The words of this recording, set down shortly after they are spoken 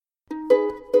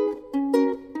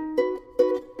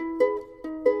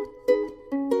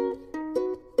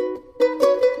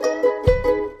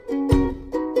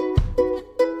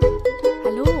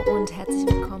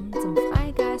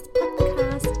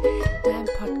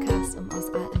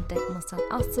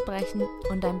Mustern auszubrechen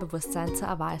und dein Bewusstsein zu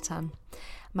erweitern.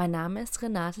 Mein Name ist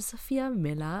Renate Sophia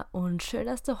Miller und schön,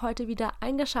 dass du heute wieder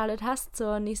eingeschaltet hast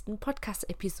zur nächsten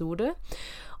Podcast-Episode.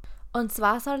 Und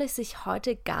zwar soll es sich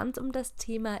heute ganz um das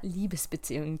Thema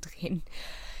Liebesbeziehungen drehen.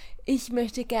 Ich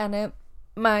möchte gerne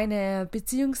meine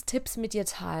Beziehungstipps mit dir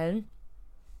teilen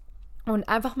und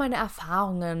einfach meine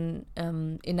Erfahrungen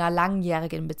in einer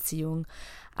langjährigen Beziehung.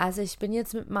 Also ich bin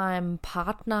jetzt mit meinem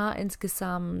Partner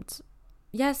insgesamt,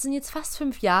 es sind jetzt fast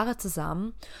 5 Jahre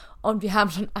zusammen und wir haben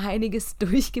schon einiges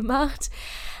durchgemacht.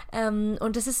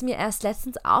 Und das ist mir erst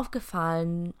letztens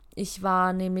aufgefallen. Ich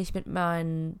war nämlich mit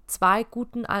meinen 2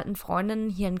 guten alten Freundinnen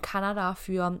hier in Kanada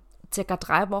für circa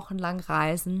 3 Wochen lang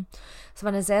reisen. Es war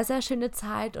eine sehr, sehr schöne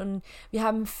Zeit und wir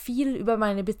haben viel über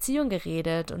meine Beziehung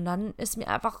geredet und dann ist mir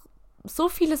einfach so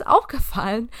vieles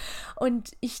aufgefallen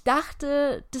und ich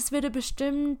dachte, das würde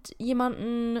bestimmt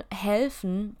jemandem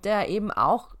helfen, der eben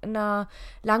auch in einer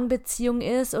langen Beziehung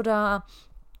ist oder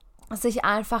sich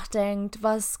einfach denkt,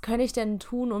 was könnte ich denn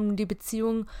tun, um die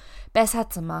Beziehung besser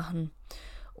zu machen?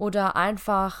 Oder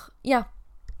einfach,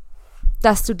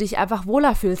 dass du dich einfach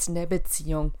wohler fühlst in der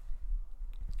Beziehung.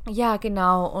 Ja,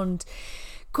 genau. Und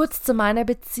kurz zu meiner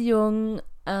Beziehung,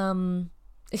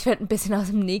 ich werde ein bisschen aus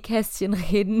dem Nähkästchen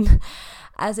reden.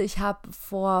 Also ich habe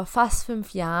vor fast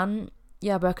 5 Jahren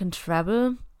Work and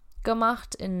Travel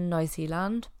gemacht in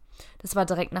Neuseeland. Das war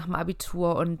direkt nach dem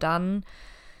Abitur und dann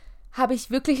habe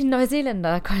ich wirklich einen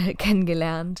Neuseeländer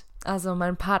kennengelernt. Also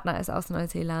mein Partner ist aus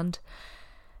Neuseeland.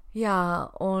 Ja,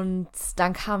 und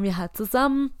dann kamen wir halt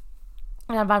zusammen.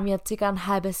 Und dann waren wir circa ein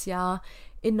halbes Jahr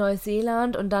in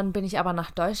Neuseeland und dann bin ich aber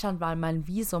nach Deutschland, weil mein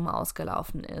Visum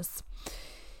ausgelaufen ist.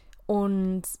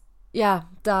 Und ja,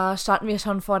 da standen wir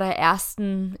schon vor der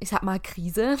ersten,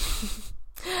 Krise.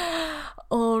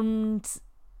 Und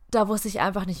da wusste ich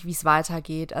einfach nicht, wie es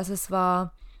weitergeht. Also es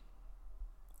waren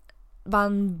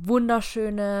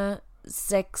wunderschöne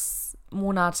 6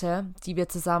 Monate, die wir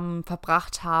zusammen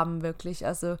verbracht haben, wirklich.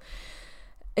 Also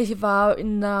ich war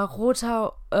in einer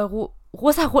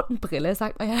rosaroten Brille,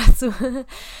 sagt man ja dazu,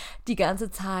 die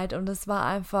ganze Zeit. Und es war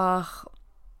einfach,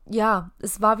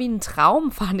 es war wie ein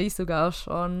Traum, fand ich sogar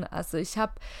schon. Also ich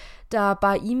habe da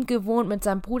bei ihm gewohnt mit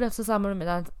seinem Bruder zusammen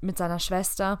und mit seiner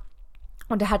Schwester.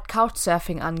 Und er hat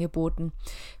Couchsurfing angeboten.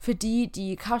 Für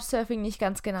die Couchsurfing nicht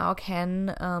ganz genau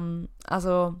kennen,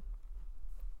 also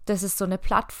das ist so eine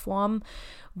Plattform,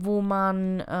 wo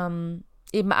man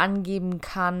eben angeben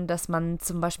kann, dass man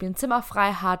zum Beispiel ein Zimmer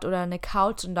frei hat oder eine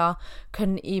Couch und da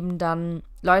können eben dann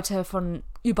Leute von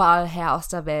überall her aus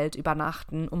der Welt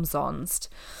übernachten, umsonst.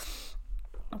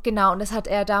 Genau, und das hat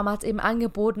er damals eben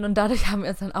angeboten und dadurch haben wir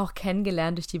uns dann auch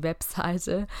kennengelernt durch die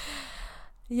Webseite.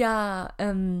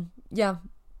 Und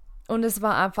es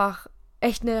war einfach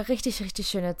echt eine richtig, richtig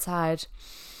schöne Zeit.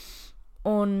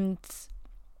 Und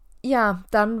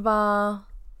dann war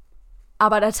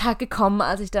aber der Tag gekommen,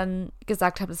 als ich dann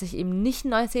gesagt habe, dass ich eben nicht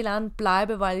in Neuseeland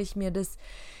bleibe, weil ich mir das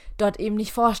dort eben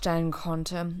nicht vorstellen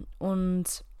konnte.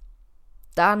 Und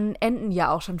dann enden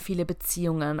ja auch schon viele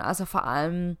Beziehungen. Also vor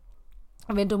allem,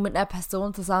 wenn du mit einer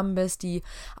Person zusammen bist, die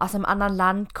aus einem anderen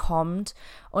Land kommt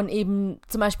und eben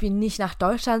zum Beispiel nicht nach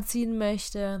Deutschland ziehen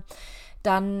möchte,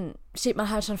 dann steht man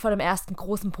halt schon vor dem ersten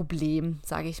großen Problem,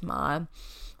 sage ich mal.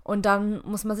 Und dann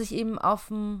muss man sich eben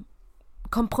auf einen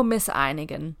Kompromiss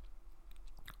einigen.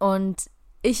 Und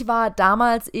ich war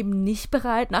damals eben nicht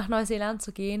bereit, nach Neuseeland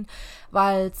zu gehen,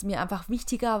 weil es mir einfach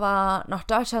wichtiger war, nach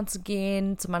Deutschland zu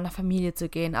gehen, zu meiner Familie zu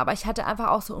gehen. Aber ich hatte einfach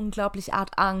auch so unglaublich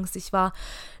Art Angst. Ich war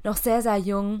noch sehr, sehr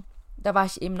jung. Da war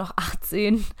ich eben noch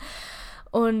 18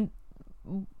 und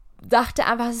dachte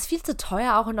einfach, es ist viel zu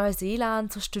teuer, auch in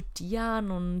Neuseeland zu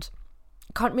studieren und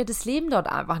konnte mir das Leben dort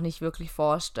einfach nicht wirklich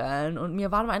vorstellen. Und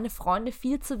mir waren meine Freunde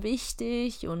viel zu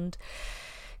wichtig und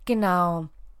genau.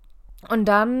 Und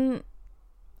dann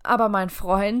aber mein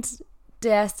Freund,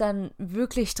 der ist dann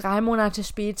wirklich 3 Monate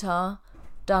später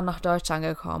dann nach Deutschland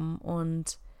gekommen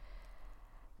und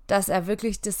dass er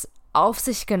wirklich das auf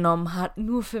sich genommen hat,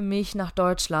 nur für mich nach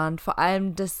Deutschland. Vor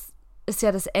allem, das ist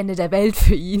ja das Ende der Welt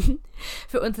für ihn.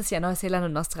 Für uns ist ja Neuseeland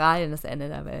und Australien das Ende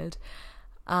der Welt.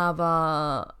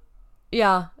 Aber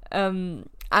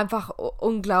einfach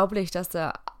unglaublich, dass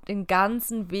er den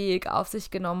ganzen Weg auf sich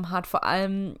genommen hat. Vor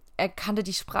allem, er kannte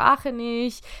die Sprache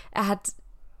nicht, er hat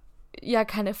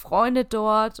keine Freunde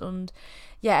dort und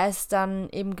er ist dann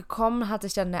eben gekommen, hat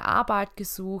sich dann eine Arbeit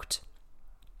gesucht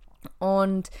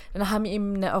und dann haben wir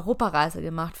eben eine Europareise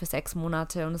gemacht für 6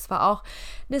 Monate und es war auch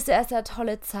eine sehr, sehr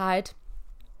tolle Zeit.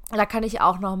 Da kann ich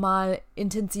auch nochmal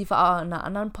intensiver in einer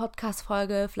anderen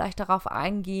Podcast-Folge vielleicht darauf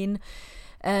eingehen,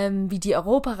 wie die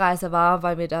Europareise war,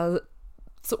 weil wir da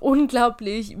so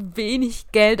unglaublich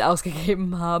wenig Geld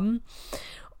ausgegeben haben.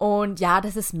 Und ja,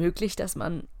 das ist möglich, dass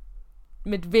man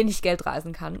mit wenig Geld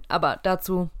reisen kann. Aber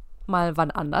dazu mal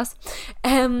wann anders.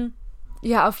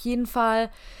 Ja, auf jeden Fall.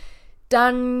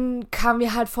 Dann kamen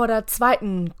wir halt vor der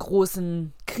zweiten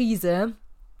großen Krise.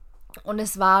 Und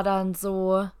es war dann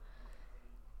so,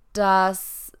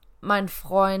 dass mein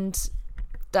Freund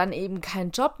dann eben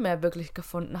keinen Job mehr wirklich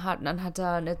gefunden hat. Und dann hat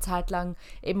er eine Zeit lang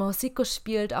eben Musik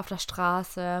gespielt auf der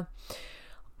Straße.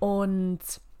 Und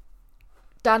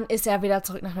dann ist er wieder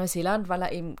zurück nach Neuseeland, weil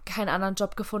er eben keinen anderen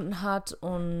Job gefunden hat.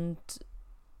 Und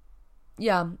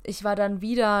ja, ich war dann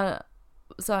wieder,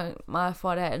 sagen wir mal,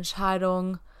 vor der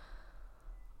Entscheidung,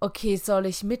 okay, soll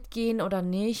ich mitgehen oder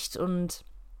nicht? Und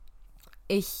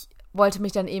ich wollte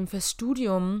mich dann eben fürs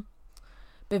Studium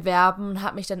bewerben und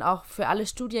habe mich dann auch für alle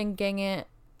Studiengänge,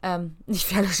 nicht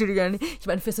für alle Studiengänge, ich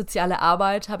meine für soziale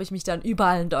Arbeit habe ich mich dann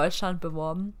überall in Deutschland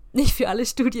beworben. Nicht für alle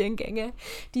Studiengänge,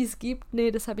 die es gibt. Nee,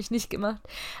 das habe ich nicht gemacht.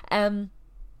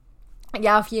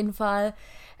 Ja, auf jeden Fall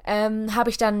habe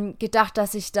ich dann gedacht,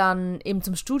 dass ich dann eben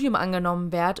zum Studium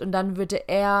angenommen werde und dann würde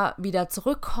er wieder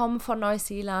zurückkommen von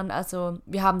Neuseeland. Also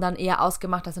wir haben dann eher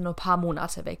ausgemacht, dass er nur ein paar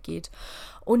Monate weggeht.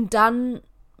 Und dann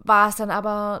war es dann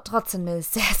aber trotzdem eine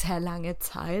sehr, sehr lange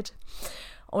Zeit.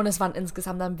 Und es waren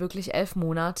insgesamt dann wirklich 11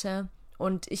 Monate.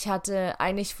 Und ich hatte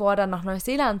eigentlich vor, dann nach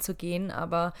Neuseeland zu gehen,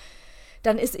 aber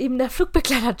dann ist eben der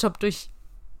Flugbegleiterjob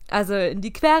in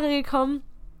die Quere gekommen.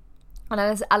 Und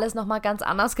dann ist alles nochmal ganz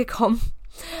anders gekommen.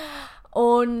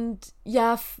 Und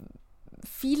ja,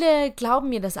 viele glauben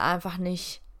mir das einfach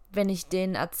nicht, wenn ich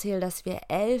denen erzähle, dass wir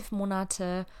 11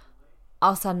 Monate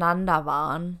auseinander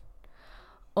waren.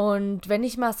 Und wenn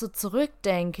ich mal so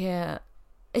zurückdenke,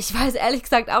 ich weiß ehrlich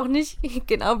gesagt auch nicht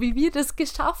genau, wie wir das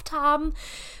geschafft haben,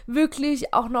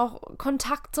 wirklich auch noch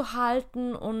Kontakt zu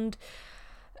halten und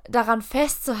daran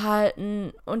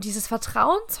festzuhalten und dieses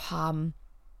Vertrauen zu haben.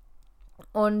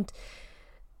 Und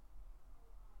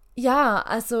ja,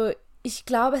 also ich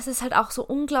glaube, es ist halt auch so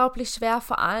unglaublich schwer,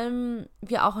 vor allem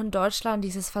wir auch in Deutschland,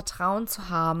 dieses Vertrauen zu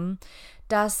haben,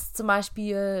 dass zum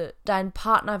Beispiel dein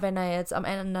Partner, wenn er jetzt am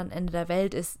anderen Ende der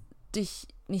Welt ist, dich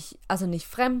nicht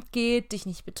fremd geht, dich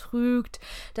nicht betrügt,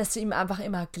 dass du ihm einfach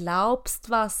immer glaubst,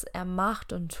 was er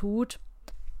macht und tut.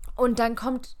 Und dann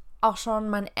kommt auch schon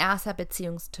mein erster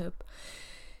Beziehungstipp.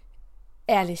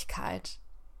 Ehrlichkeit.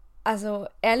 Also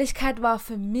Ehrlichkeit war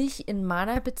für mich in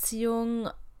meiner Beziehung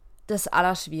das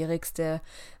Allerschwierigste,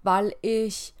 weil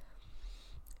ich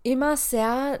immer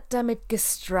sehr damit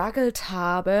gestruggelt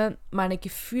habe, meine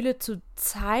Gefühle zu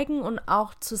zeigen und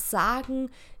auch zu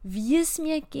sagen, wie es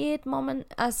mir geht,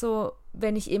 also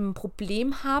wenn ich eben ein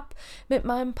Problem habe mit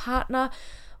meinem Partner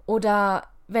oder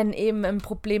wenn eben ein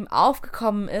Problem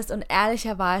aufgekommen ist und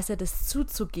ehrlicherweise das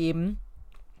zuzugeben,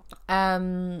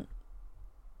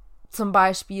 zum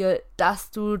Beispiel,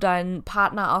 dass du deinen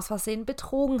Partner aus Versehen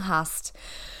betrogen hast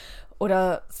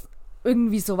oder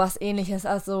irgendwie sowas Ähnliches,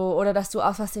 also, oder dass du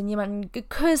aus Versehen jemanden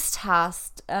geküsst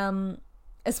hast.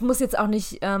 Es muss jetzt auch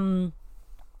nicht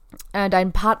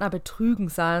dein Partner betrügen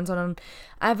sein, sondern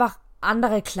einfach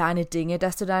andere kleine Dinge,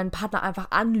 dass du deinen Partner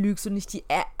einfach anlügst und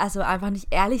einfach nicht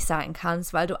ehrlich sein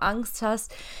kannst, weil du Angst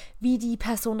hast, wie die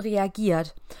Person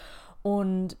reagiert.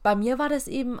 Und bei mir war das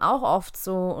eben auch oft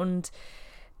so und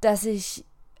dass ich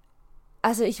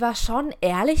war schon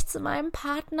ehrlich zu meinem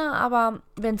Partner, aber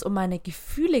wenn es um meine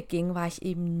Gefühle ging, war ich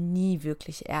eben nie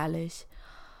wirklich ehrlich.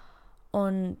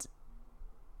 Und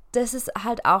das ist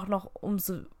halt auch noch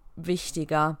umso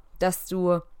wichtiger, dass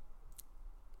du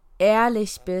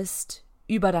ehrlich bist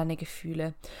über deine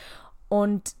Gefühle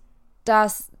und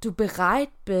dass du bereit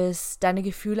bist, deine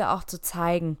Gefühle auch zu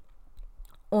zeigen.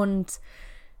 Und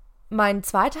mein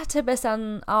zweiter Tipp ist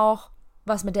dann auch,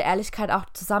 was mit der Ehrlichkeit auch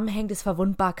zusammenhängt, ist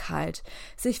Verwundbarkeit.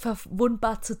 Sich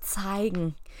verwundbar zu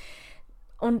zeigen.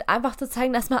 Und einfach zu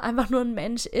zeigen, dass man einfach nur ein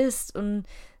Mensch ist. Und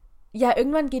ja,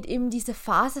 irgendwann geht eben diese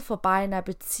Phase vorbei in einer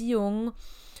Beziehung,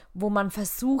 wo man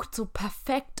versucht, so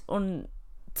perfekt und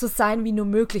zu sein wie nur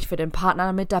möglich für den Partner,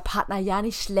 damit der Partner ja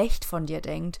nicht schlecht von dir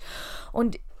denkt.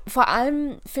 Und vor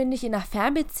allem finde ich, in einer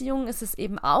Fernbeziehung ist es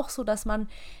eben auch so, dass man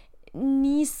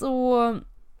nie so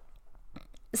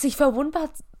sich verwundbar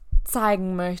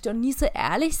zeigen möchte und nie so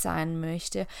ehrlich sein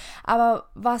möchte. Aber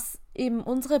was eben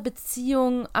unsere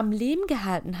Beziehung am Leben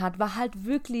gehalten hat, war halt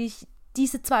wirklich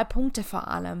diese 2 Punkte vor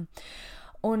allem.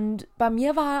 Und bei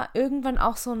mir war irgendwann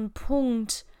auch so ein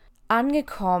Punkt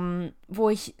angekommen, wo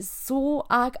ich so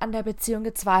arg an der Beziehung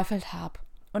gezweifelt habe.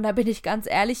 Und da bin ich ganz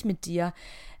ehrlich mit dir.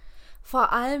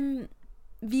 Vor allem,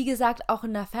 wie gesagt, auch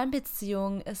in einer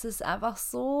Fernbeziehung ist es einfach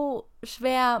so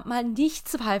schwer, mal nicht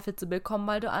Zweifel zu bekommen,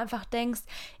 weil du einfach denkst,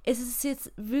 ist es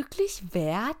jetzt wirklich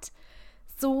wert,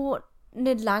 so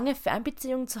eine lange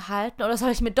Fernbeziehung zu halten, oder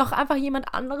soll ich mir doch einfach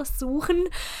jemand anderes suchen?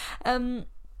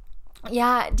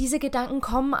 Ja, diese Gedanken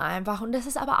kommen einfach, und das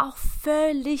ist aber auch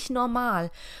völlig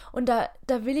normal. Und da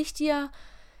will ich dir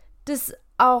das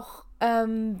auch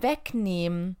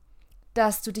wegnehmen,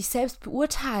 dass du dich selbst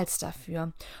beurteilst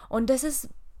dafür. Und das ist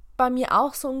bei mir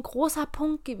auch so ein großer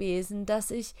Punkt gewesen,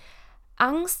 dass ich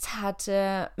Angst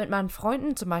hatte, mit meinen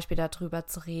Freunden zum Beispiel darüber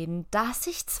zu reden, dass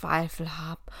ich Zweifel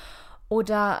habe.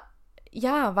 Oder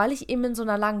ja, weil ich eben in so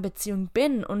einer langen Beziehung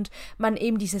bin und man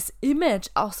eben dieses Image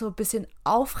auch so ein bisschen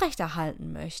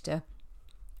aufrechterhalten möchte.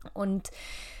 Und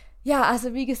ja,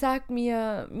 also wie gesagt,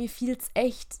 mir fiel es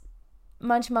echt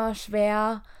manchmal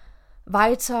schwer,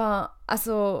 weiter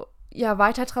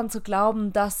dran zu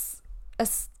glauben, dass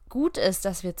es gut ist,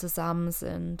 dass wir zusammen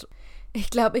sind. Ich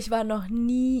glaube, ich war noch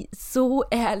nie so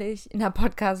ehrlich in einer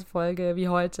Podcast-Folge wie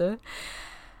heute.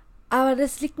 Aber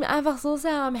das liegt mir einfach so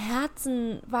sehr am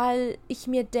Herzen, weil ich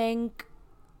mir denke,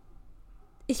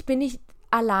 ich bin nicht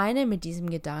alleine mit diesem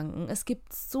Gedanken. Es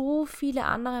gibt so viele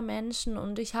andere Menschen,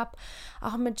 und ich habe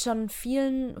auch mit schon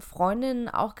vielen Freundinnen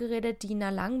auch geredet, die in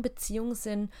einer langen Beziehung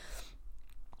sind,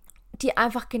 die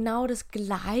einfach genau das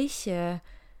Gleiche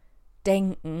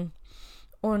denken.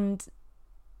 Und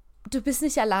du bist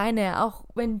nicht alleine, auch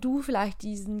wenn du vielleicht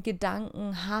diesen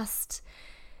Gedanken hast.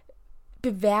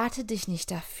 Bewerte dich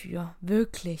nicht dafür,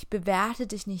 wirklich, bewerte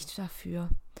dich nicht dafür.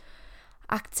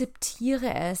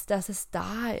 Akzeptiere es, dass es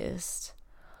da ist,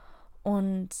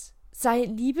 und sei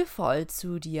liebevoll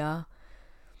zu dir.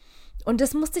 Und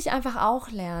das musste ich einfach auch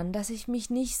lernen, dass ich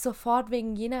mich nicht sofort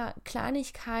wegen jener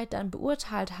Kleinigkeit dann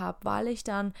beurteilt habe, weil ich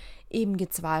dann eben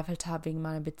gezweifelt habe wegen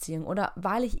meiner Beziehung oder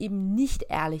weil ich eben nicht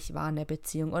ehrlich war in der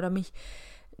Beziehung oder mich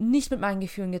nicht mit meinen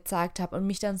Gefühlen gezeigt habe und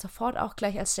mich dann sofort auch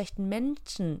gleich als schlechten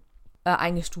Menschen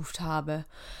eingestuft habe.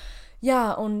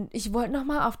 Ja, und ich wollte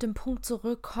nochmal auf den Punkt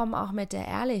zurückkommen, auch mit der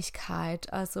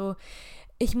Ehrlichkeit. Also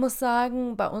ich muss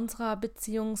sagen, bei unserer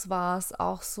Beziehung war es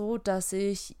auch so, dass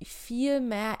ich viel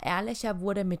mehr ehrlicher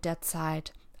wurde mit der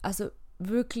Zeit. Also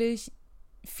wirklich,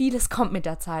 vieles kommt mit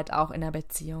der Zeit auch in der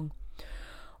Beziehung.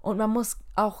 Und man muss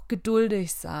auch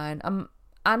geduldig sein. Am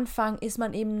Anfang ist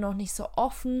man eben noch nicht so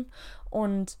offen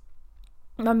und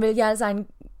man will ja seinen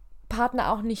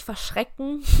Partner auch nicht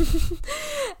verschrecken.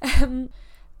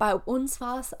 Bei uns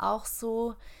war es auch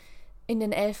so, in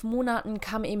den 11 Monaten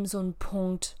kam eben so ein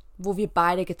Punkt, wo wir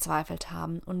beide gezweifelt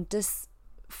haben. Und das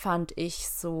fand ich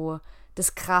so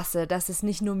das Krasse, dass es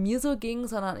nicht nur mir so ging,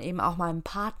 sondern eben auch meinem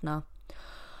Partner.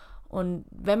 Und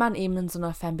wenn man eben in so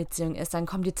einer Fernbeziehung ist, dann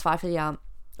kommen die Zweifel ja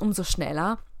umso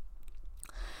schneller.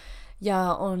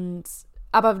 Ja,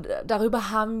 aber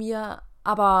darüber haben wir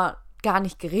aber gar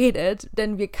nicht geredet,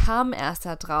 denn wir kamen erst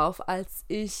darauf, als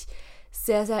ich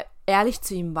sehr, sehr ehrlich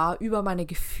zu ihm war über meine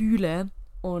Gefühle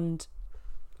und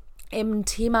eben ein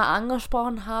Thema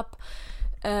angesprochen habe,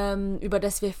 über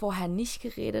das wir vorher nicht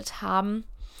geredet haben,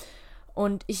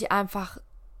 und ich einfach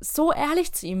so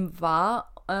ehrlich zu ihm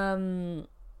war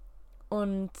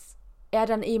und er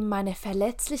dann eben meine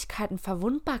Verletzlichkeit und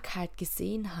Verwundbarkeit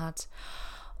gesehen hat.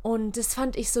 Und das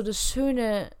fand ich so das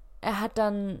Schöne. Er hat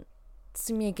dann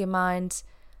zu mir gemeint,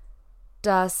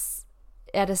 dass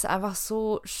er das einfach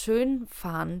so schön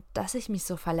fand, dass ich mich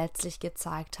so verletzlich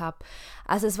gezeigt habe.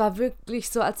 Also es war wirklich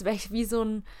so, als wäre ich wie so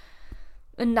ein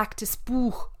nacktes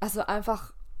Buch. Also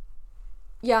einfach,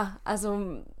 ja,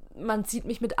 also man sieht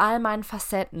mich mit all meinen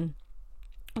Facetten.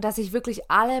 Dass ich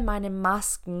wirklich alle meine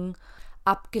Masken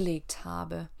abgelegt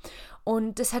habe.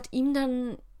 Und das hat ihm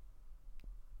dann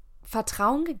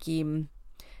Vertrauen gegeben.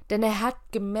 Denn er hat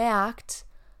gemerkt,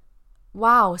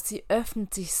 wow, sie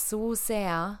öffnet sich so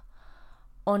sehr,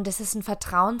 und es ist ein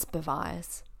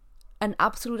Vertrauensbeweis, ein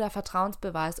absoluter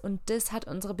Vertrauensbeweis, und das hat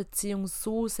unsere Beziehung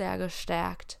so sehr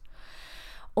gestärkt.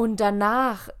 Und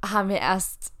danach haben wir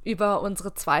erst über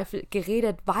unsere Zweifel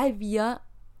geredet, weil wir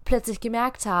plötzlich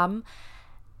gemerkt haben,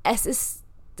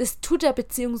 das tut der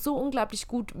Beziehung so unglaublich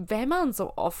gut, wenn man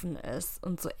so offen ist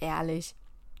und so ehrlich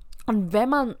und wenn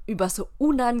man über so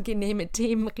unangenehme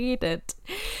Themen redet.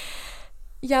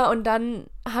 Ja, und dann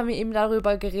haben wir eben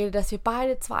darüber geredet, dass wir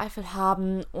beide Zweifel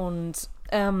haben, und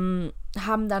haben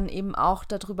dann eben auch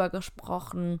darüber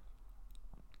gesprochen,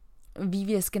 wie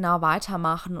wir es genau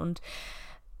weitermachen. Und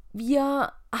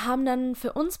wir haben dann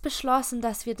für uns beschlossen,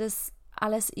 dass wir das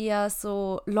alles eher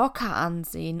so locker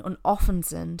ansehen und offen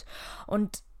sind.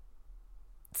 Und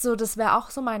so, das wäre auch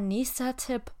so mein nächster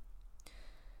Tipp,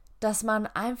 dass man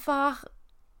einfach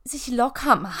sich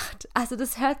locker macht. Also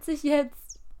das hört sich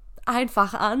jetzt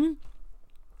einfach an.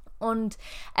 Und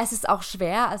es ist auch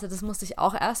schwer, also das musste ich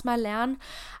auch erstmal lernen,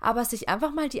 aber sich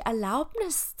einfach mal die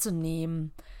Erlaubnis zu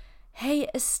nehmen. Hey,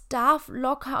 es darf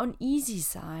locker und easy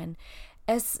sein.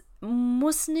 Es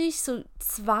muss nicht so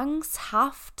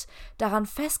zwangshaft daran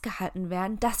festgehalten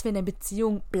werden, dass wir in der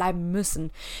Beziehung bleiben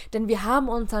müssen. Denn wir haben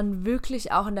uns dann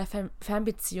wirklich auch in der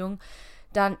Fernbeziehung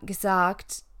dann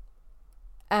gesagt,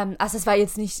 also es war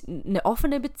jetzt nicht eine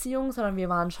offene Beziehung, sondern wir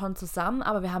waren schon zusammen,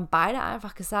 aber wir haben beide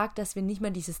einfach gesagt, dass wir nicht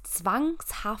mehr dieses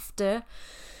Zwangshafte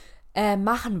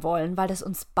machen wollen, weil das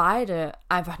uns beide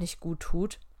einfach nicht gut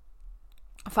tut.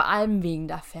 Vor allem wegen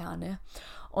der Ferne.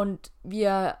 Und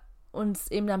wir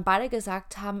uns eben dann beide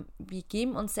gesagt haben, wir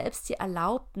geben uns selbst die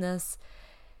Erlaubnis,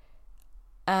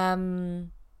 einfach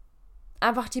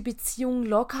die Beziehung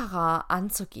lockerer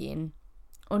anzugehen.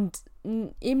 Und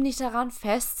eben nicht daran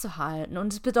festzuhalten.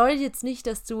 Und es bedeutet jetzt nicht,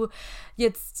 dass du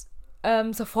jetzt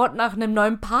sofort nach einem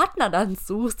neuen Partner dann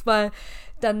suchst, weil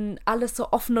dann alles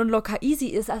so offen und locker easy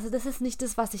ist. Also das ist nicht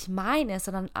das, was ich meine,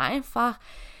 sondern einfach,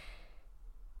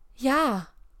 ja,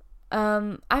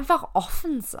 einfach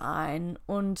offen sein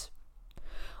und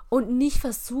nicht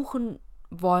versuchen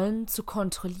wollen zu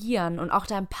kontrollieren und auch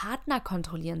deinen Partner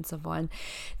kontrollieren zu wollen.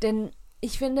 Denn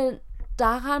ich finde,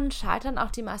 daran scheitern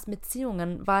auch die meisten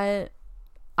Beziehungen, weil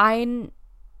ein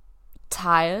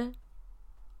Teil,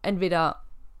 entweder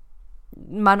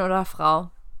Mann oder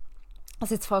Frau,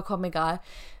 ist jetzt vollkommen egal,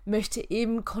 möchte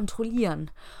eben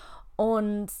kontrollieren.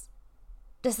 Und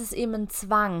das ist eben ein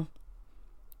Zwang.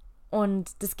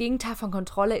 Und das Gegenteil von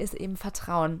Kontrolle ist eben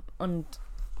Vertrauen. Und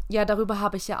ja, darüber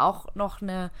habe ich ja auch noch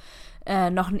ein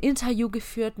Interview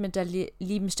geführt mit der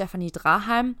lieben Stefanie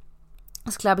Draheim.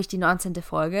 Das ist, glaube ich, die 19.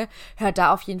 Folge. Hört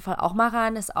da auf jeden Fall auch mal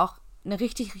rein. Ist auch eine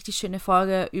richtig, richtig schöne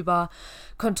Folge über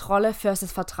Kontrolle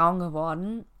versus Vertrauen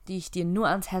geworden, die ich dir nur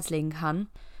ans Herz legen kann.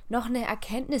 Noch eine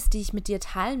Erkenntnis, die ich mit dir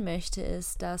teilen möchte,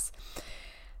 ist, dass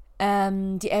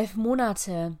die 11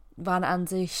 Monate waren an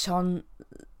sich schon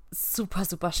super,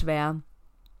 super schwer.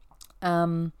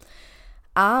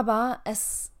 Aber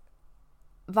es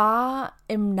war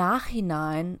im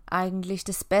Nachhinein eigentlich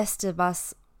das Beste,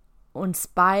 was uns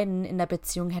beiden in der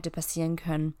Beziehung hätte passieren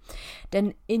können.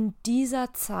 Denn in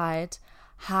dieser Zeit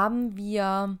haben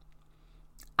wir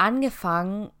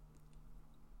angefangen,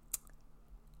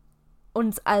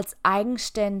 uns als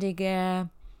eigenständige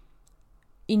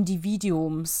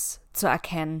Individuums zu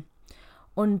erkennen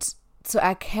und zu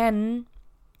erkennen,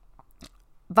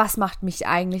 was macht mich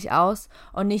eigentlich aus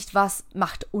und nicht, was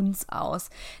macht uns aus.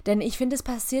 Denn ich finde, es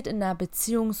passiert in einer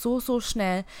Beziehung so, so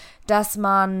schnell, dass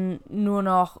man nur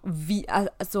noch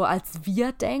als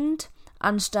wir denkt,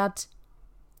 anstatt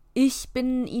ich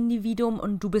bin ein Individuum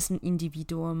und du bist ein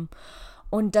Individuum.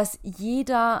 Und dass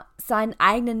jeder seinen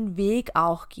eigenen Weg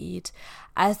auch geht.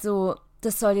 Also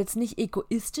das soll jetzt nicht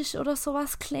egoistisch oder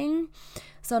sowas klingen,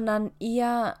 sondern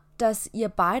eher, dass ihr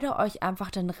beide euch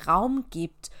einfach den Raum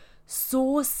gebt,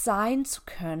 so sein zu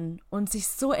können und sich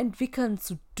so entwickeln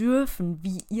zu dürfen,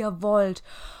 wie ihr wollt.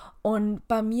 Und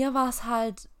bei mir war es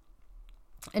halt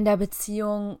in der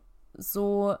Beziehung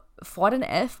so vor den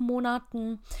 11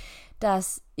 Monaten,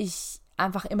 dass ich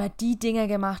einfach immer die Dinge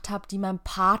gemacht habe, die mein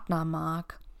Partner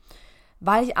mag.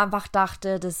 Weil ich einfach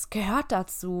dachte, das gehört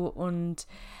dazu und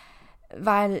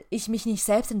weil ich mich nicht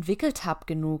selbst entwickelt habe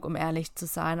genug, um ehrlich zu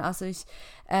sein. Also ich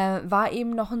war eben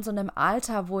noch in so einem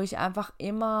Alter, wo ich einfach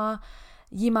immer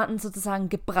jemanden sozusagen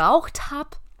gebraucht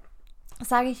habe,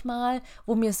 sage ich mal,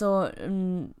 wo mir so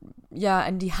in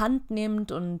die Hand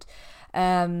nimmt und ich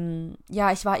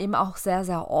war eben auch sehr,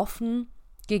 sehr offen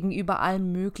gegenüber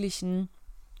allen möglichen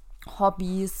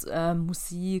Hobbys,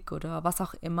 Musik oder was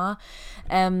auch immer.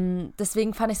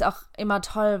 Deswegen fand ich es auch immer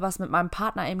toll, was mit meinem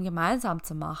Partner eben gemeinsam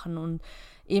zu machen und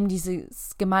eben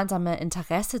dieses gemeinsame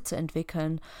Interesse zu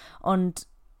entwickeln. Und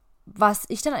was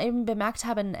ich dann eben bemerkt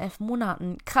habe in 11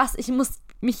 Monaten, krass, ich muss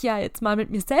mich ja jetzt mal mit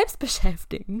mir selbst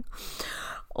beschäftigen.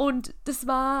 Und das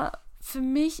war für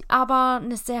mich aber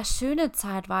eine sehr schöne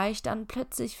Zeit, weil ich dann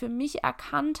plötzlich für mich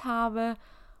erkannt habe,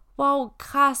 wow,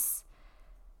 krass,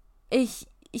 ich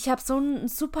habe so ein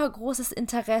super großes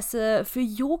Interesse für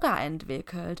Yoga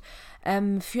entwickelt,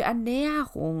 für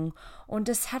Ernährung. Und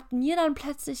es hat mir dann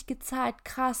plötzlich gezeigt,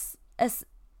 krass, es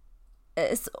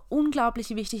ist unglaublich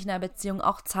wichtig in einer Beziehung,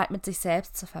 auch Zeit mit sich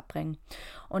selbst zu verbringen.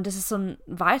 Und das ist so ein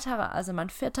weiterer, also mein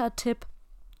 4. Tipp,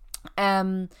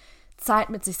 Zeit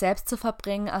mit sich selbst zu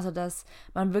verbringen, also dass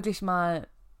man wirklich mal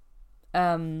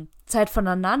Zeit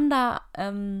voneinander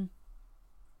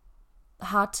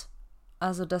hat,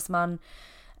 also dass man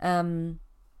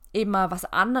eben mal was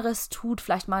anderes tut,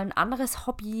 vielleicht mal ein anderes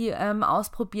Hobby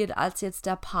ausprobiert als jetzt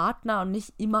der Partner und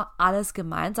nicht immer alles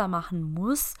gemeinsam machen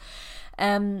muss.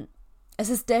 Es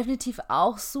ist definitiv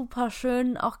auch super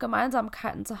schön, auch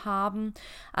Gemeinsamkeiten zu haben.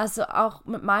 Also auch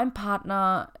mit meinem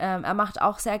Partner, er macht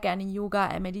auch sehr gerne Yoga,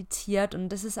 er meditiert und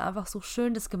das ist einfach so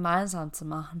schön, das gemeinsam zu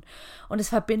machen. Und es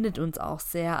verbindet uns auch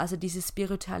sehr. Also diese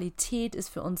Spiritualität ist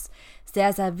für uns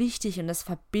sehr, sehr wichtig und das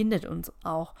verbindet uns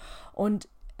auch. Und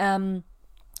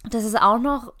das ist auch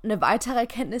noch eine weitere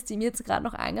Erkenntnis, die mir jetzt gerade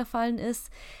noch eingefallen ist,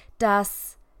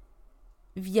 dass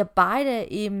wir beide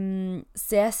eben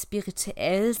sehr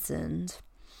spirituell sind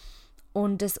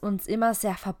und es uns immer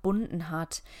sehr verbunden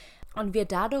hat. Und wir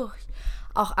dadurch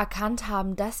auch erkannt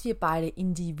haben, dass wir beide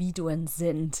Individuen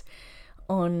sind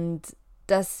und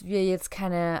dass wir jetzt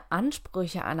keine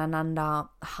Ansprüche aneinander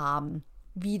haben,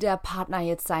 wie der Partner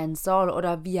jetzt sein soll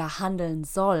oder wie er handeln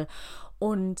soll.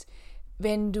 Und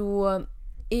wenn du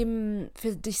eben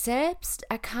für dich selbst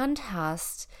erkannt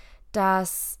hast,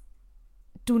 dass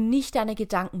du nicht deine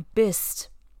Gedanken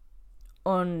bist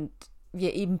und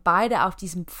wir eben beide auf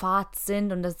diesem Pfad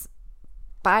sind und dass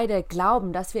beide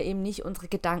glauben, dass wir eben nicht unsere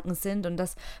Gedanken sind und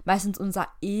dass meistens unser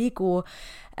Ego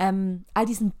all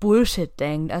diesen Bullshit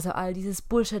denkt, also all dieses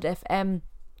Bullshit-FM,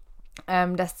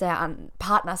 dass der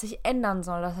Partner sich ändern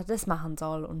soll, dass er das machen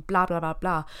soll und bla bla bla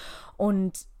bla.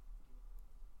 Und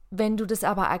wenn du das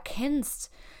aber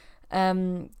erkennst,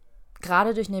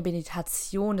 gerade durch eine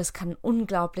Meditation, das kann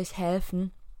unglaublich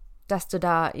helfen, dass du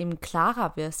da eben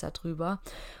klarer wirst darüber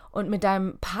und mit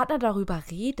deinem Partner darüber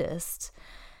redest,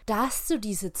 dass du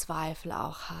diese Zweifel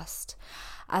auch hast.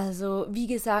 Also wie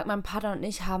gesagt, mein Partner und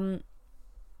ich haben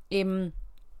eben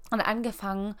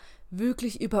angefangen,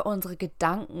 wirklich über unsere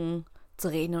Gedanken zu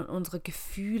reden und unsere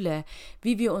Gefühle,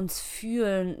 wie wir uns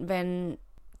fühlen, wenn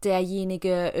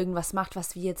derjenige irgendwas macht,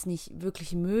 was wir jetzt nicht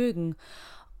wirklich mögen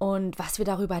und was wir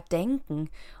darüber denken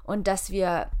und dass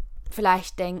wir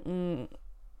vielleicht denken,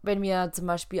 wenn wir zum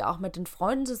Beispiel auch mit den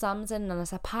Freunden zusammen sind, dann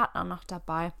ist der Partner noch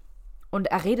dabei und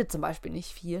er redet zum Beispiel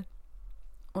nicht viel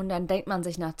und dann denkt man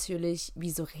sich natürlich,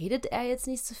 wieso redet er jetzt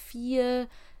nicht so viel?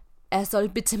 Er soll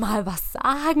bitte mal was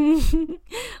sagen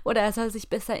oder er soll sich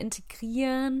besser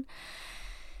integrieren.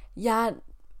 Ja,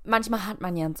 manchmal hat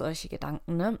man ja solche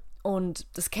Gedanken, ne? Und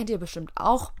das kennt ihr bestimmt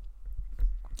auch.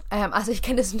 Also ich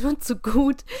kenne es nur zu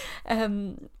gut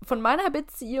von meiner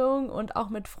Beziehung und auch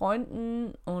mit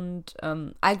Freunden und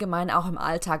allgemein auch im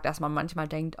Alltag, dass man manchmal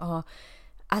denkt, oh,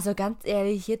 also ganz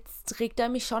ehrlich, jetzt regt er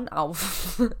mich schon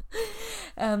auf.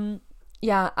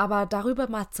 Ja, aber darüber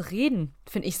mal zu reden,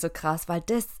 finde ich so krass, weil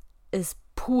das ist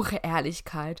pure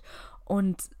Ehrlichkeit.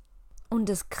 Und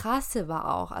das Krasse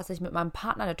war auch, als ich mit meinem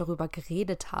Partner darüber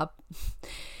geredet habe,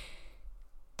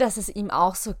 dass es ihm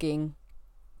auch so ging,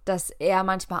 dass er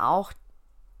manchmal auch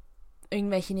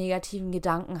irgendwelche negativen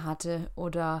Gedanken hatte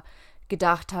oder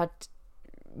gedacht hat,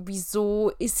 wieso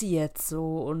ist sie jetzt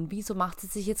so und wieso macht sie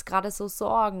sich jetzt gerade so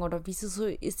Sorgen oder wieso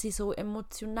ist sie so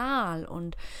emotional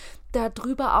und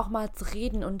darüber auch mal zu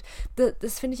reden und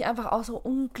das finde ich einfach auch so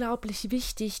unglaublich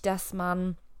wichtig, dass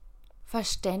man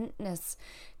Verständnis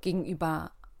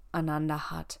gegenüber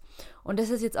einander hat. Und das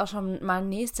ist jetzt auch schon mein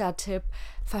nächster Tipp,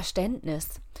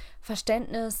 Verständnis.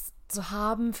 Verständnis zu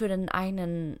haben für den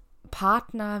einen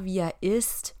Partner, wie er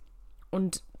ist.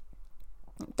 Und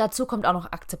dazu kommt auch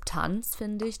noch Akzeptanz,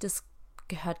 finde ich. Das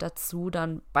gehört dazu.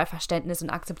 Dann bei Verständnis und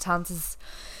Akzeptanz ist es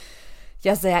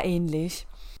ja sehr ähnlich.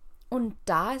 Und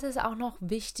da ist es auch noch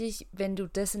wichtig, wenn du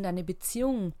das in deine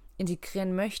Beziehung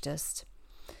integrieren möchtest,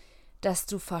 dass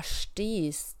du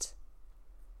verstehst,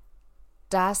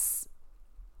 dass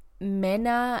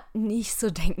Männer nicht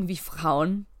so denken wie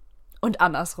Frauen und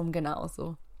andersrum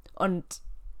genauso. Und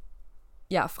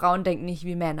ja, Frauen denken nicht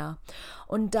wie Männer.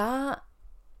 Und da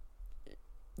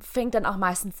fängt dann auch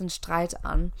meistens ein Streit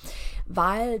an,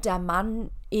 weil der Mann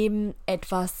eben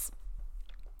etwas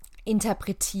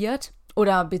interpretiert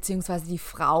oder beziehungsweise die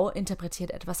Frau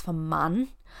interpretiert etwas vom Mann.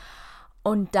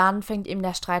 Und dann fängt eben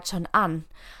der Streit schon an.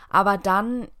 Aber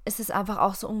dann ist es einfach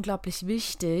auch so unglaublich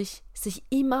wichtig, sich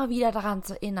immer wieder daran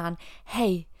zu erinnern,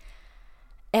 hey,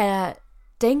 er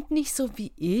denkt nicht so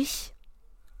wie ich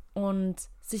und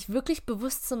sich wirklich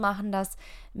bewusst zu machen, dass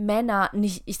Männer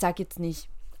nicht, ich sage jetzt nicht,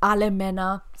 alle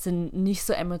Männer sind nicht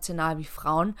so emotional wie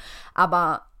Frauen,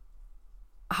 aber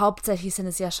hauptsächlich sind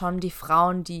es ja schon die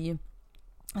Frauen, die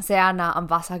sehr nah am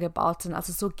Wasser gebaut sind.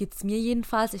 Also so geht es mir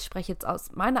jedenfalls. Ich spreche jetzt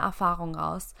aus meiner Erfahrung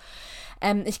raus.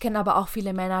 Ich kenne aber auch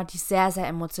viele Männer, die sehr, sehr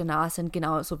emotional sind,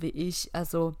 genauso wie ich.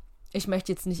 Also ich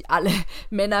möchte jetzt nicht alle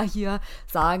Männer hier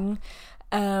sagen.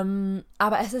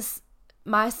 Aber es ist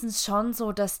meistens schon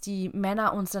so, dass die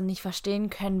Männer uns dann nicht verstehen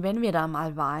können, wenn wir da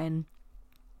mal weinen.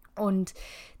 Und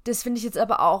das finde ich jetzt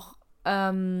aber auch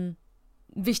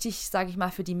wichtig, sage ich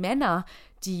mal, für die Männer,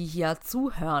 die hier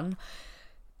zuhören,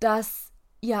 dass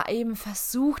ihr eben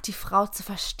versucht, die Frau zu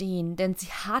verstehen, denn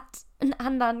sie hat einen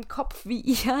anderen Kopf wie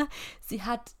ihr, sie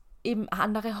hat eben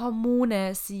andere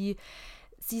Hormone, sie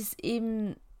ist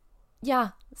eben,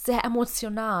 ja, sehr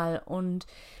emotional und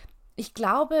ich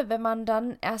glaube, wenn man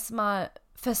dann erstmal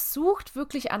versucht,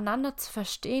 wirklich einander zu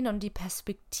verstehen und die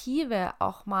Perspektive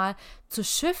auch mal zu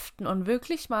shiften und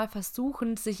wirklich mal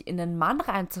versuchen, sich in einen Mann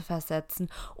reinzuversetzen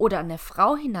oder eine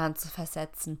Frau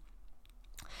hineinzuversetzen,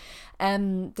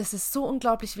 das ist so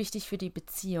unglaublich wichtig für die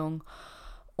Beziehung.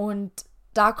 Und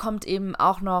da kommt eben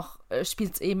auch noch,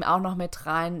 spielt es eben auch noch mit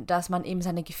rein, dass man eben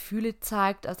seine Gefühle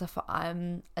zeigt, also vor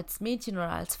allem als Mädchen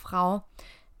oder als Frau,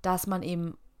 dass man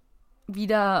eben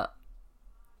wieder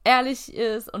ehrlich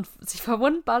ist und sich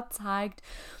verwundbar zeigt.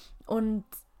 Und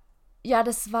ja,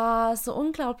 das war so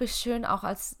unglaublich schön, auch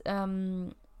als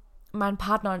mein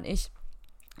Partner und ich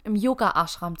im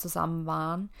Yoga-Ashram zusammen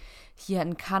waren, hier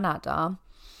in Kanada.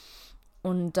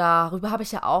 Und darüber habe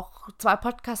ich ja auch 2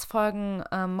 Podcast-Folgen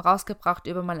rausgebracht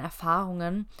über meine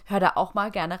Erfahrungen. Hör da auch mal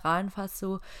gerne rein, falls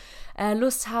du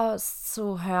Lust hast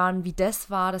zu hören, wie das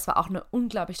war. Das war auch eine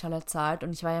unglaublich tolle Zeit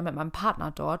und ich war ja mit meinem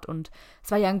Partner dort und es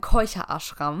war ja ein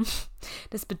Keucher-Ashram.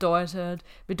 Das bedeutet,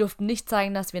 wir durften nicht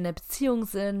zeigen, dass wir in einer Beziehung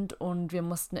sind und wir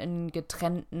mussten in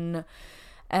getrennten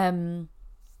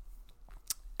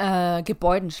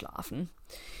Gebäuden schlafen.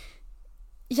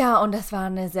 Ja, und das war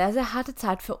eine sehr, sehr harte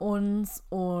Zeit für uns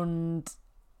und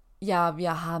ja,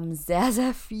 wir haben sehr,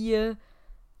 sehr viel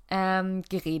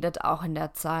geredet, auch in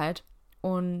der Zeit.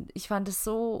 Und ich fand es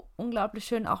so unglaublich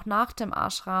schön, auch nach dem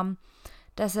Ashram,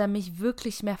 dass er mich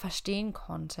wirklich mehr verstehen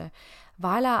konnte,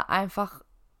 weil er einfach,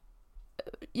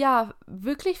 ja,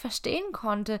 wirklich verstehen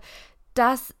konnte,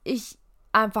 dass ich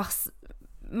einfach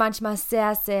manchmal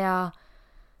sehr, sehr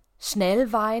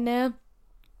schnell weine,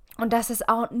 und dass es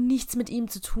auch nichts mit ihm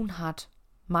zu tun hat.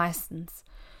 Meistens.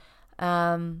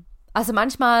 Also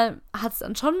manchmal hat es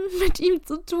dann schon mit ihm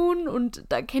zu tun und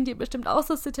da kennt ihr bestimmt auch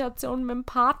so Situationen mit dem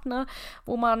Partner,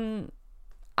 wo man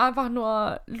einfach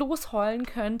nur losheulen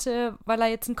könnte, weil er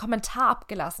jetzt einen Kommentar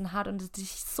abgelassen hat und es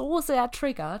dich so sehr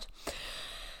triggert.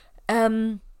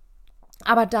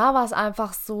 Aber da war es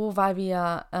einfach so, weil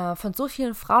wir von so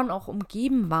vielen Frauen auch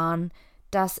umgeben waren,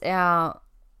 dass er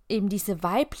eben diese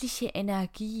weibliche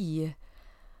Energie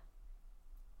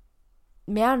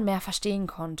mehr und mehr verstehen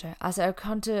konnte. Also er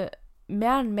konnte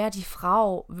mehr und mehr die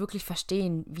Frau wirklich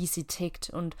verstehen, wie sie tickt.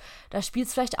 Und da spielt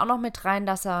es vielleicht auch noch mit rein,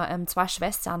 dass er 2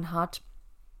 Schwestern hat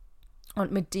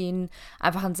und mit denen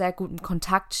einfach in sehr gutem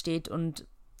Kontakt steht. Und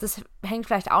das hängt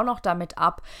vielleicht auch noch damit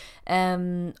ab,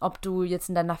 ob du jetzt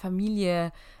in deiner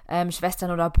Familie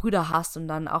Schwestern oder Brüder hast und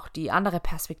dann auch die andere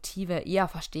Perspektive eher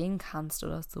verstehen kannst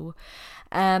oder so.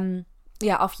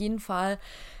 Ja, auf jeden Fall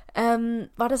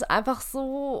war das einfach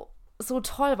so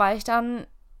toll, weil ich dann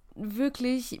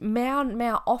wirklich mehr und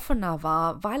mehr offener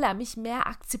war, weil er mich mehr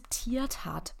akzeptiert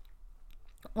hat.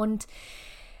 Und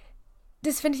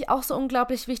das finde ich auch so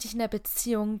unglaublich wichtig in der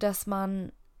Beziehung, dass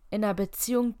man in der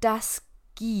Beziehung das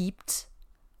gibt,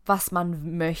 was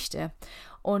man möchte.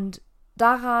 Und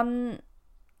daran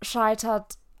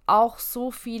scheitert auch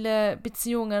so viele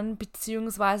Beziehungen,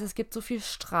 beziehungsweise es gibt so viel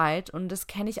Streit und das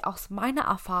kenne ich aus meiner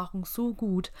Erfahrung so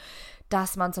gut,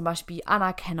 dass man zum Beispiel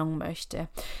Anerkennung möchte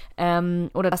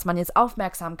oder dass man jetzt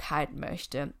Aufmerksamkeit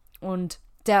möchte und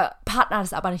der Partner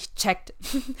das aber nicht checkt.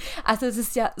 Also es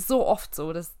ist ja so oft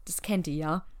so, das kennt ihr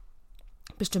ja,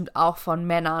 bestimmt auch von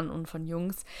Männern und von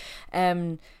Jungs,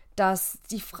 dass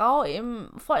die Frau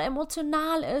eben voll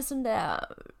emotional ist und der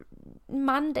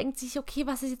Mann denkt sich, okay,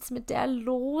 was ist jetzt mit der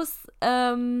los?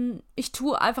 Ich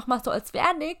tue einfach mal so, als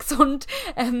wäre nix und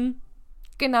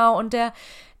genau, und der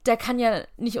kann ja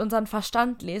nicht unseren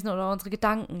Verstand lesen oder unsere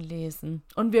Gedanken lesen.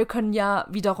 Und wir können ja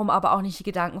wiederum aber auch nicht die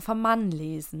Gedanken vom Mann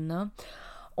lesen, ne?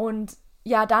 Und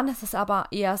ja, dann ist es aber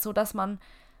eher so, dass man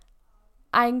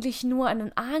eigentlich nur in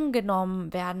den Arm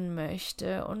genommen werden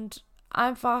möchte und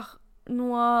einfach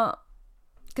nur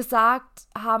gesagt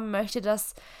haben möchte,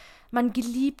 dass man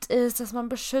geliebt ist, dass man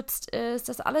beschützt ist,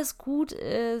 dass alles gut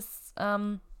ist.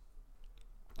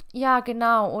 Ja,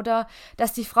 genau. Oder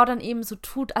dass die Frau dann eben so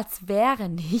tut, als wäre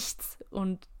nichts.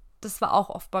 Und das war auch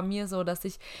oft bei mir so, dass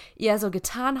ich eher so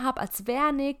getan habe, als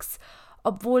wäre nichts,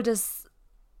 obwohl das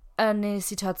eine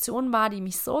Situation war, die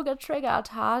mich so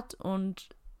getriggert hat und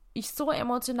ich so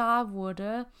emotional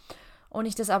wurde und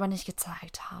ich das aber nicht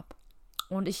gezeigt habe.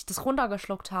 Und ich das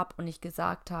runtergeschluckt habe und ich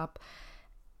gesagt habe,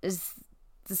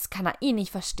 das kann er eh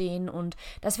nicht verstehen und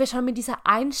dass wir schon mit dieser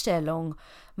Einstellung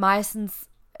meistens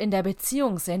in der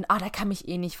Beziehung sind, der kann mich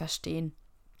eh nicht verstehen.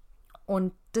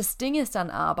 Und das Ding ist dann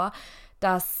aber,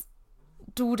 dass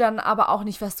du dann aber auch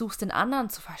nicht versuchst, den anderen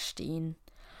zu verstehen.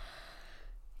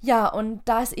 Ja, und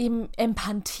da ist eben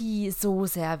Empathie so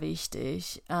sehr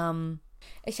wichtig.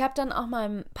 Ich habe dann auch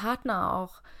meinem Partner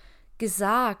auch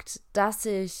gesagt, dass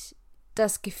ich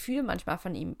das Gefühl manchmal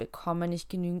von ihm bekomme, nicht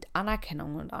genügend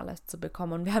Anerkennung und alles zu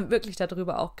bekommen. Und wir haben wirklich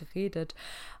darüber auch geredet.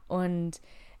 Und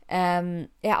er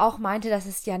auch meinte, dass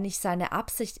es ja nicht seine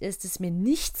Absicht ist, es mir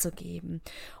nicht zu geben.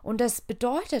 Und das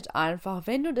bedeutet einfach,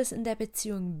 wenn du das in der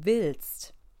Beziehung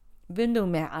willst, wenn du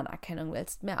mehr Anerkennung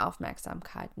willst, mehr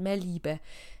Aufmerksamkeit, mehr Liebe,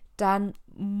 dann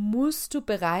musst du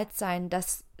bereit sein,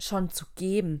 das schon zu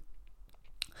geben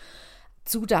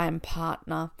zu deinem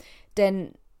Partner.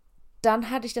 Denn dann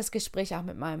hatte ich das Gespräch auch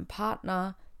mit meinem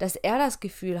Partner, dass er das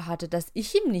Gefühl hatte, dass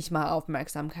ich ihm nicht mal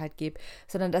Aufmerksamkeit gebe,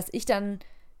 sondern dass ich dann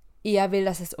eher will,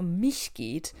 dass es um mich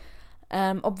geht,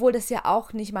 obwohl das ja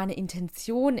auch nicht meine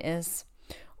Intention ist.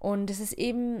 Und es ist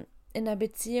eben in der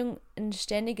Beziehung ein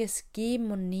ständiges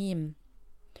Geben und Nehmen.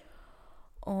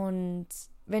 Und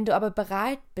wenn du aber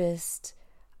bereit bist,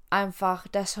 einfach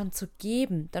das schon zu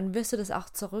geben, dann wirst du das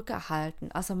auch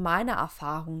zurückerhalten, also meiner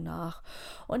Erfahrung nach.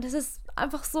 Und es ist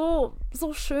einfach so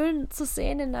schön zu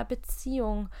sehen in der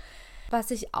Beziehung.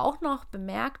 Was ich auch noch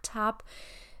bemerkt habe,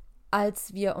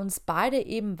 als wir uns beide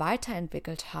eben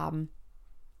weiterentwickelt haben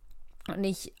und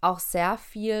ich auch sehr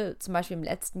viel, zum Beispiel im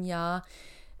letzten Jahr,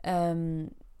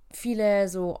 viele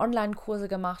so Online-Kurse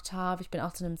gemacht habe. Ich bin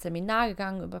auch zu einem Seminar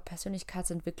gegangen über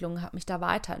Persönlichkeitsentwicklung, habe mich da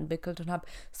weiterentwickelt und habe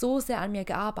so sehr an mir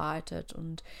gearbeitet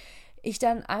und ich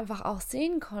dann einfach auch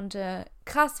sehen konnte,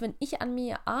 krass, wenn ich an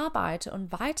mir arbeite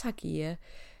und weitergehe,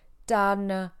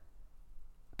 dann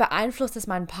beeinflusst es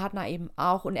meinen Partner eben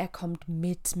auch und er kommt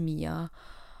mit mir.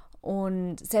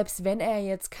 Und selbst wenn er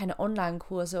jetzt keine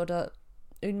Online-Kurse oder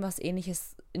irgendwas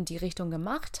Ähnliches in die Richtung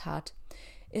gemacht hat,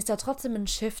 ist da trotzdem ein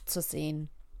Shift zu sehen.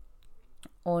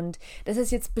 Und das ist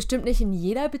jetzt bestimmt nicht in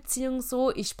jeder Beziehung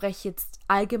so. Ich spreche jetzt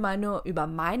allgemein nur über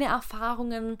meine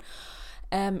Erfahrungen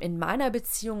in meiner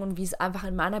Beziehung und wie es einfach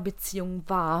in meiner Beziehung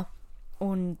war.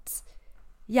 Und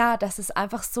ja, dass es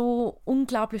einfach so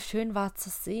unglaublich schön war zu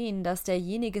sehen, dass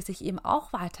derjenige sich eben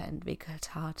auch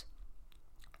weiterentwickelt hat.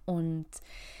 Und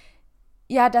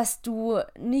ja, dass du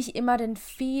nicht immer den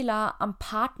Fehler am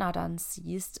Partner dann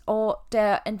siehst. Oh,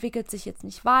 der entwickelt sich jetzt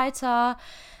nicht weiter,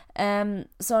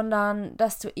 sondern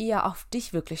dass du eher auf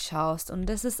dich wirklich schaust. Und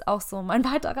das ist auch so mein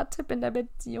weiterer Tipp in der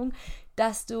Beziehung,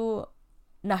 dass du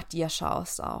nach dir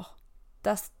schaust auch.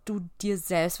 Dass du dir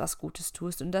selbst was Gutes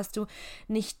tust und dass du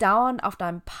nicht dauernd auf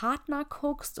deinen Partner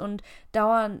guckst und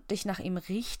dauernd dich nach ihm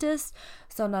richtest,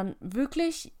 sondern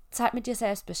wirklich Zeit mit dir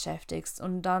selbst beschäftigst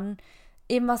und dann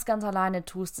eben was ganz alleine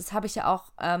tust. Das habe ich ja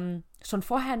auch schon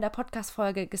vorher in der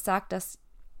Podcast-Folge gesagt, dass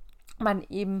man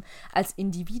eben als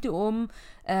Individuum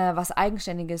was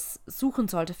Eigenständiges suchen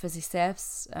sollte für sich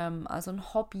selbst, also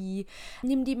ein Hobby.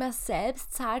 Nimm dir mal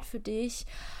selbst Zeit für dich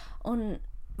und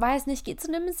weiß nicht, geh zu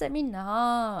einem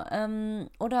Seminar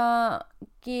oder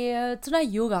geh zu einer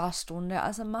Yogastunde,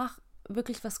 also mach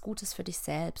wirklich was Gutes für dich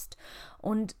selbst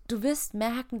und du wirst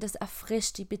merken, das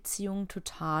erfrischt die Beziehung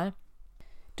total.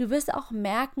 Du wirst auch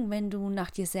merken, wenn du nach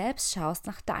dir selbst schaust,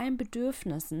 nach deinen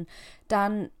Bedürfnissen,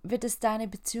 dann wird es deine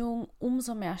Beziehung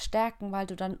umso mehr stärken, weil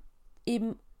du dann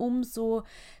eben umso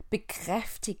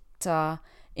bekräftigter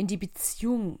in die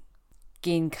Beziehung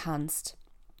gehen kannst.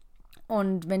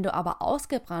 Und wenn du aber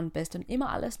ausgebrannt bist und immer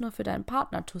alles nur für deinen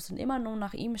Partner tust und immer nur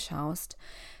nach ihm schaust,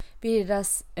 wird dir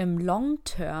das im Long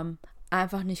Term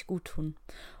einfach nicht gut tun.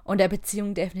 Und der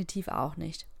Beziehung definitiv auch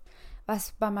nicht.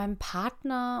 Was bei meinem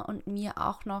Partner und mir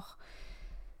auch noch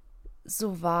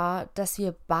so war, dass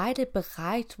wir beide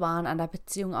bereit waren, an der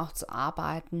Beziehung auch zu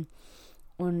arbeiten.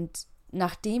 Und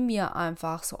nachdem wir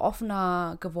einfach so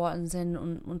offener geworden sind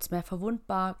und uns mehr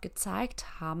verwundbar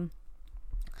gezeigt haben,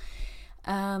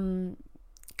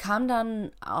 kam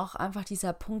dann auch einfach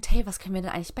dieser Punkt, hey, was können wir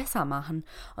denn eigentlich besser machen?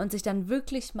 Und sich dann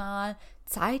wirklich mal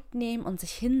Zeit nehmen und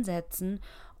sich hinsetzen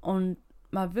und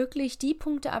mal wirklich die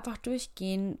Punkte einfach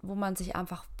durchgehen, wo man sich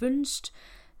einfach wünscht,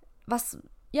 was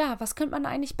könnte man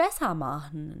eigentlich besser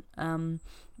machen?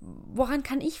 Woran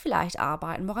kann ich vielleicht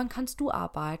arbeiten? Woran kannst du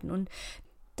arbeiten? Und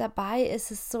dabei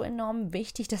ist es so enorm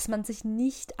wichtig, dass man sich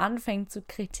nicht anfängt zu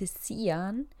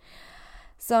kritisieren,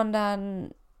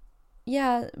 sondern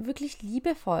ja, wirklich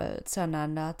liebevoll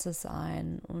zueinander zu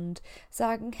sein und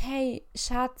sagen, hey,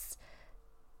 Schatz,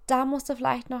 da musst du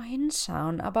vielleicht noch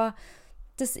hinschauen, aber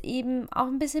das eben auch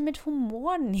ein bisschen mit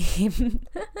Humor nehmen.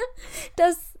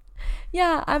 Das,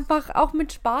 ja, einfach auch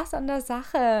mit Spaß an der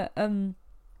Sache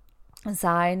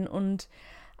sein und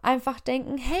einfach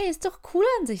denken, hey, ist doch cool,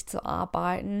 an sich zu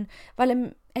arbeiten, weil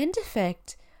im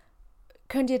Endeffekt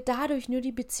könnt ihr dadurch nur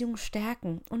die Beziehung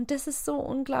stärken. Und das ist so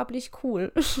unglaublich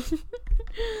cool.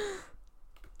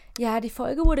 Ja, die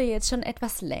Folge wurde jetzt schon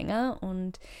etwas länger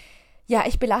und ja,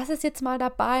 ich belasse es jetzt mal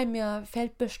dabei. Mir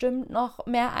fällt bestimmt noch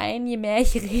mehr ein, je mehr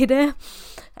ich rede.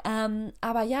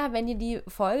 Aber ja, wenn dir die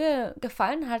Folge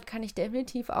gefallen hat, kann ich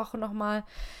definitiv auch nochmal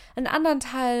einen anderen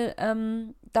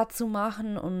Teil dazu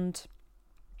machen und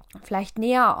vielleicht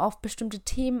näher auf bestimmte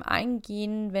Themen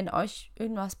eingehen, wenn euch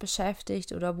irgendwas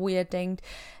beschäftigt oder wo ihr denkt,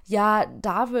 ja,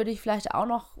 da würde ich vielleicht auch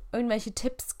noch irgendwelche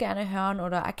Tipps gerne hören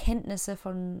oder Erkenntnisse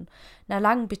von einer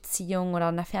langen Beziehung oder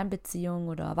einer Fernbeziehung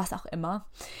oder was auch immer.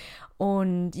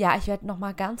 Und ja, ich werde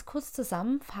nochmal ganz kurz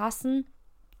zusammenfassen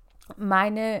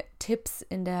meine Tipps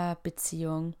in der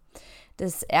Beziehung.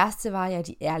 Das erste war ja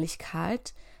die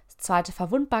Ehrlichkeit. Das zweite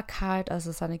Verwundbarkeit,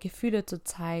 also seine Gefühle zu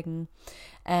zeigen.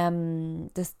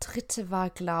 Das dritte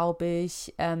war, glaube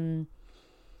ich,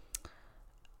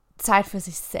 Zeit für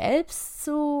sich selbst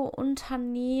zu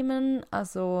unternehmen,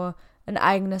 also ein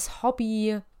eigenes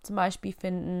Hobby zum Beispiel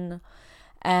finden.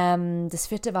 Das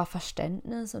vierte war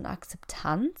Verständnis und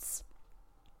Akzeptanz.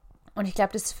 Und ich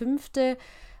glaube, das fünfte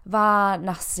war,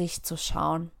 nach sich zu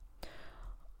schauen.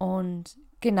 Und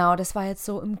genau, das war jetzt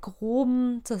so im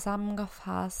Groben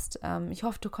zusammengefasst. Ich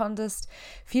hoffe, du konntest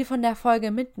viel von der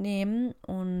Folge mitnehmen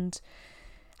und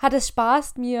hattest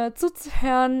Spaß, mir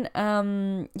zuzuhören.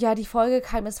 Ja, die Folge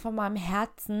kam jetzt von meinem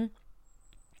Herzen.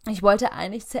 Ich wollte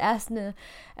eigentlich zuerst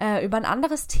über ein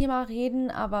anderes Thema reden,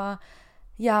 aber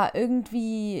ja,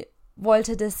 irgendwie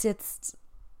wollte das jetzt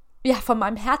ja von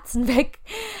meinem Herzen weg.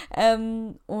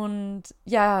 Und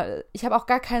ja, ich habe auch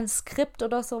gar kein Skript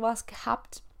oder sowas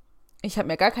gehabt. Ich habe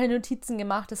mir gar keine Notizen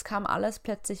gemacht, es kam alles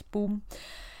plötzlich, boom.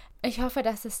 Ich hoffe,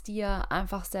 dass es dir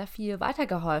einfach sehr viel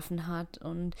weitergeholfen hat.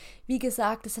 Und wie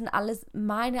gesagt, das sind alles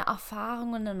meine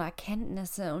Erfahrungen und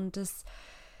Erkenntnisse und das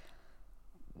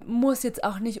muss jetzt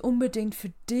auch nicht unbedingt für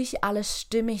dich alles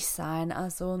stimmig sein.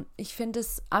 Also ich finde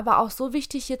es aber auch so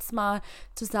wichtig, jetzt mal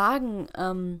zu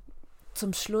sagen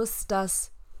zum Schluss,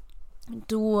 dass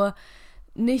du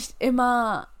nicht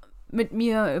immer mit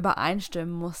mir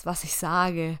übereinstimmen musst, was ich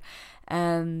sage.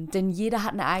 Denn jeder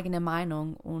hat eine eigene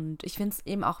Meinung und ich finde es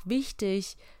eben auch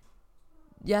wichtig,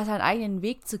 ja, seinen eigenen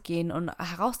Weg zu gehen und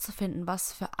herauszufinden,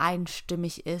 was für einen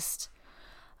stimmig ist.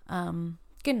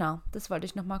 Genau, das wollte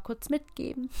ich nochmal kurz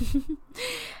mitgeben.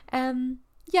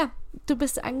 Ja, du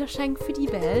bist ein Geschenk für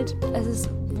die Welt. Es ist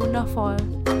wundervoll,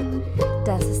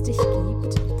 dass es dich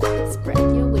gibt. Spread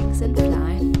your wings and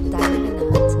fly. Deine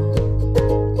Renate.